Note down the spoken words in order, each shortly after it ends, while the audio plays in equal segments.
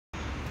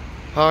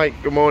Hi,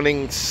 good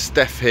morning.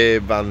 Steph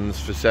here, Vans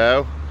for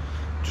Sale.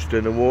 Just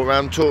doing a walk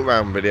around, talk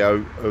around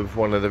video of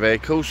one of the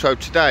vehicles. So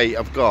today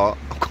I've got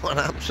an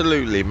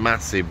absolutely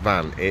massive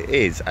van. It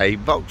is a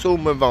Vauxhall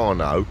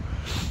Movano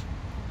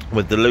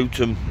with the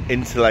Luton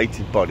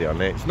insulated body on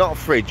it. It's not a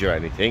fridge or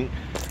anything,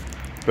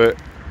 but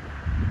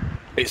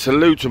it's a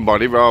Luton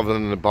body rather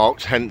than a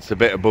box, hence a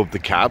bit above the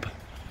cab.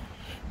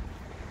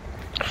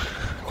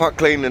 Quite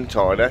clean and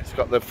tidy. It's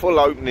got the full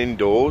opening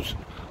doors.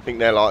 I think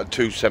they're like a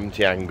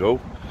 270 angle.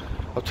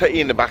 I'll take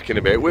you in the back in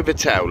a bit with a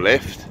tail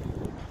lift.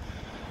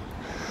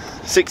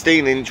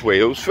 16-inch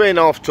wheels,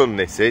 3.5 ton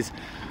this is.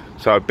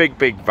 So a big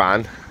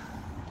van.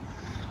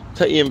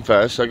 Take you in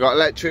first. So I got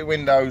electric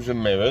windows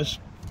and mirrors.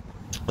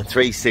 A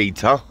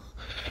 3-seater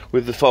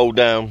with the fold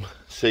down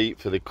seat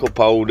for the cup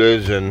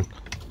holders and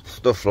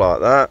stuff like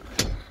that.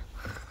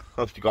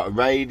 Obviously got a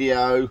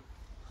radio.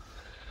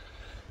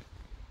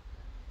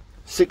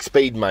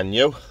 6-speed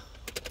manual.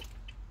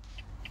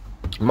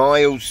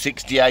 Miles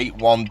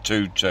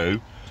 68,122.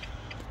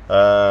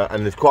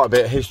 And there's quite a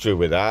bit of history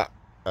with that,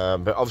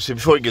 but obviously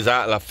before it goes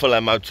out it'll have full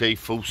MOT,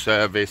 full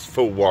service,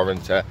 full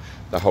warranty,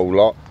 the whole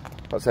lot.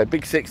 Like I say,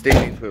 big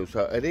 16-inch wheel,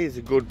 so it is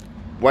a good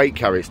weight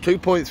carry. It's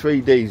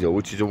 2.3 diesel,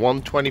 which is a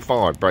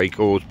 125 brake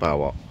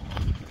horsepower.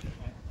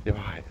 You're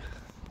right.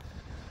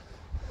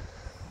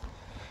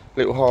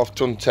 Little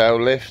half-ton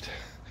tail lift.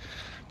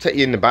 Take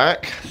you in the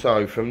back.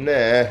 So from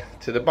there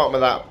to the bottom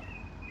of that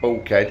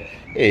bulkhead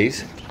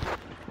is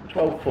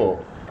 12 foot.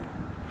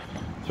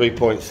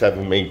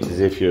 3.7 metres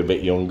if you're a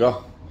bit younger.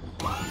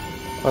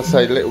 I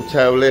say little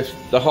tail lift,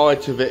 the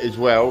height of it as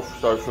well,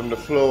 so from the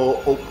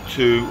floor up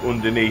to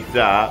underneath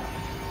that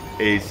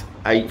is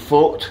 8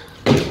 foot,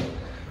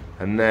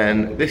 and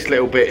then this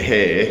little bit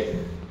here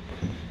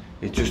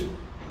is just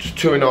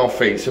 2.5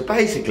 feet, so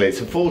basically it's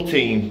a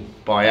 14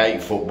 by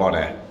 8 foot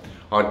body,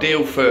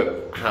 ideal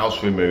for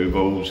house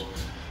removals,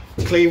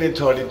 clean and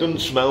tidy, doesn't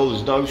smell,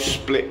 there's no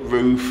split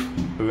roof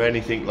or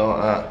anything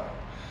like that.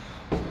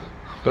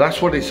 But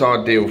that's what it's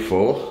ideal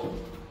for.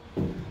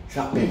 It's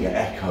that big it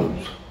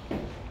echoes.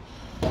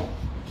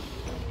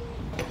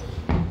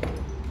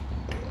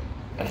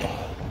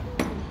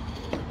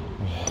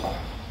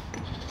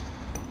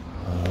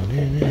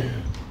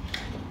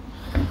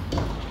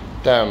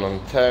 Down on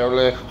the tail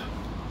lift.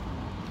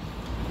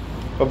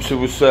 Obviously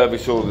we'll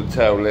service all the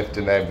tail lift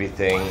and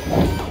everything.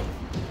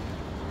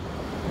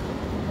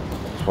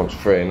 This one's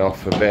freeing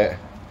off a bit.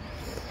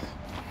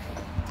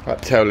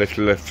 That tail lift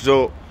lifts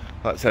up.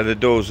 Like I say, the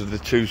doors of the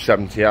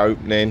 270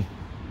 opening.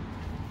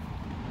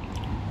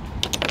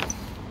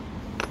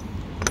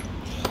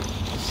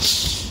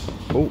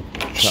 Oh,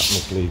 chap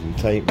must leave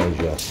tape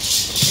measure.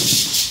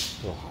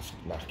 Oh, I've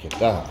knackered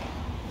that.